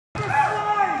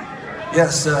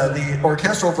Yes, the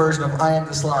orchestral version of I Am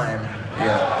the Slime.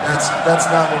 Yeah, that's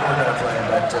not what we're going to play,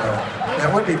 but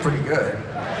that would be pretty good.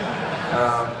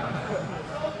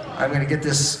 I'm going to get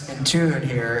this in tune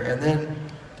here, and then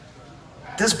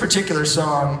this particular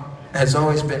song has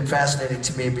always been fascinating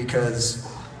to me because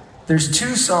there's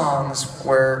two songs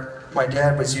where my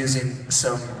dad was using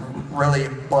some really,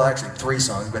 well actually three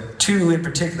songs, but two in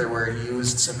particular where he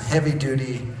used some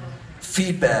heavy-duty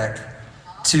feedback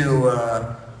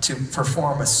to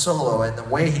perform a solo, and the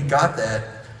way he got that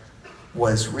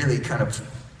was really kind of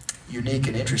unique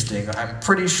and interesting. I'm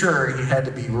pretty sure he had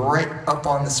to be right up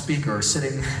on the speaker,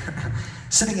 sitting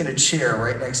in a chair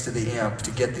right next to the amp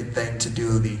to get the thing to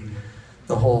do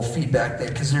the whole feedback thing,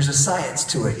 because there's a science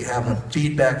to it. You have a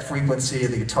feedback frequency,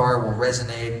 the guitar will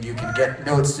resonate, and you can get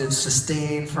notes that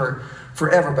sustain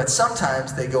forever, but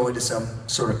sometimes they go into some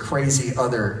sort of crazy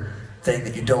other thing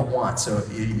that you don't want, so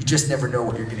you just never know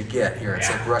what you're going to get here. It's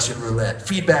like Russian roulette,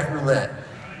 feedback roulette.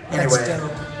 Anyway, that's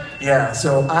dope. Yeah,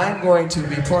 so I'm going to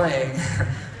be playing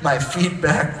my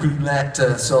feedback roulette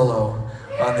solo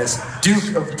on this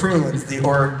Duke of Prunes, the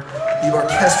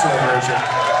orchestral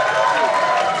version.